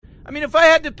I mean, if I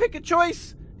had to pick a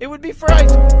choice, it would be for high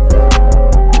school.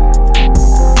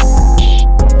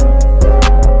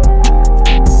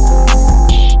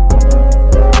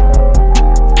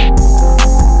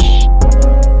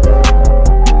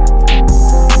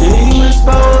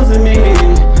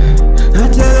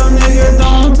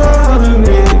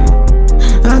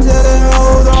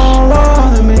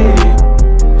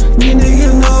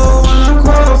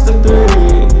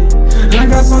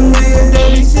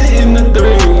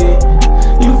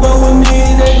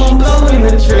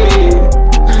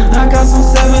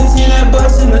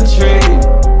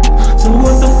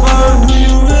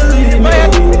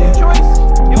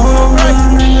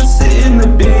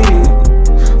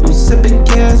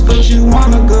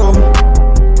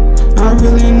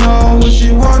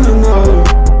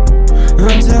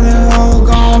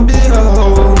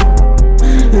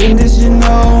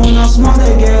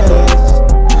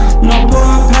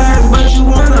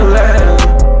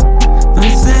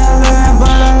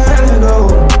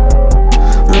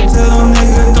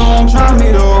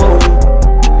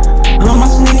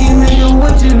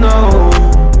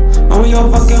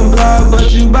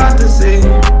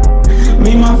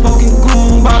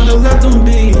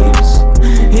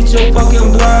 Your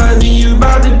fucking blood and you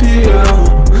bout to peel.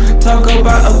 Talk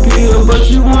about a pill, but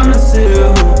you wanna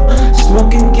seal.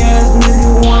 Smoking gas,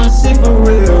 nigga, wanna sit for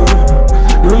real.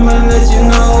 I'ma let you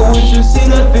know what you see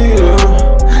the feel.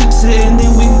 Sitting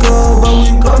then we go, but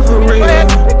we go for real.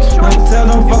 I tell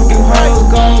them fucking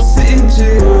hoes, go sit and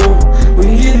chill.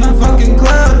 We in the fucking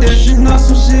club, dancing on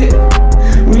some shit.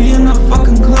 We in the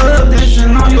fucking club,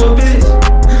 dancing on your bitch.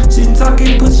 She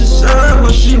talking pussy shut,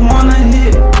 but she wanna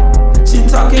hit. She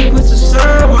talking pussy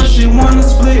shut, but she wanna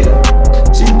split.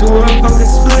 She do a fucking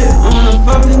split on the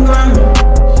fucking ground.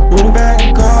 I'm back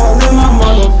all in my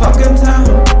motherfucking town.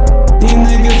 These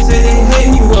niggas say they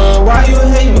hate me, well, why you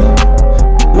hate me?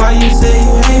 Why you say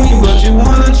you hate me, but you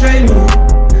wanna trade me?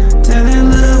 Tell that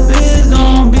little bitch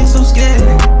don't be so scared.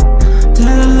 Tell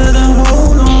that little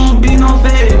hoe don't be no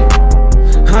fake.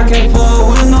 I can't fuck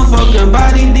with no fucking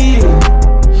body deal.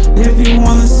 If you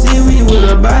wanna see me with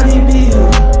a body bill.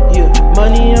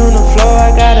 Money on the floor,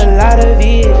 I got a lot of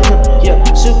it. Yeah,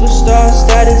 superstar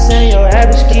status ain't your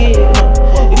average kid.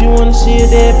 If you wanna see a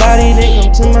dead body, then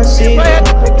come to my city.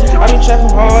 I be trapping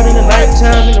hard in the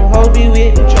nighttime, and them hoes be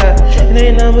with me. It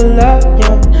ain't nothing but love,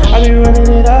 yeah. I be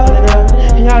running it up,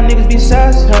 and y'all niggas be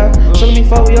sus, huh? So let me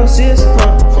fuck with your sis,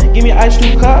 Give me ice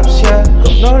 2 cups, yeah.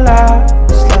 No lie,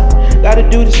 gotta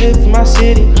do this shit for my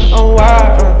city. I'm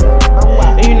wild,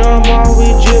 and you know I'm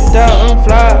always dripped out, I'm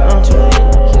fly,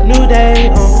 New day,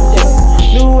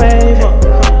 new wave,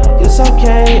 it's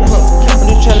okay, I'm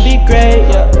just tryna be great,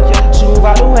 yeah. So move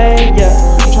out the way, yeah.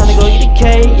 Tryna go get the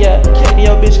cake, yeah. And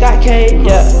your bitch got cake,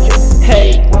 yeah.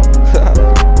 Hey.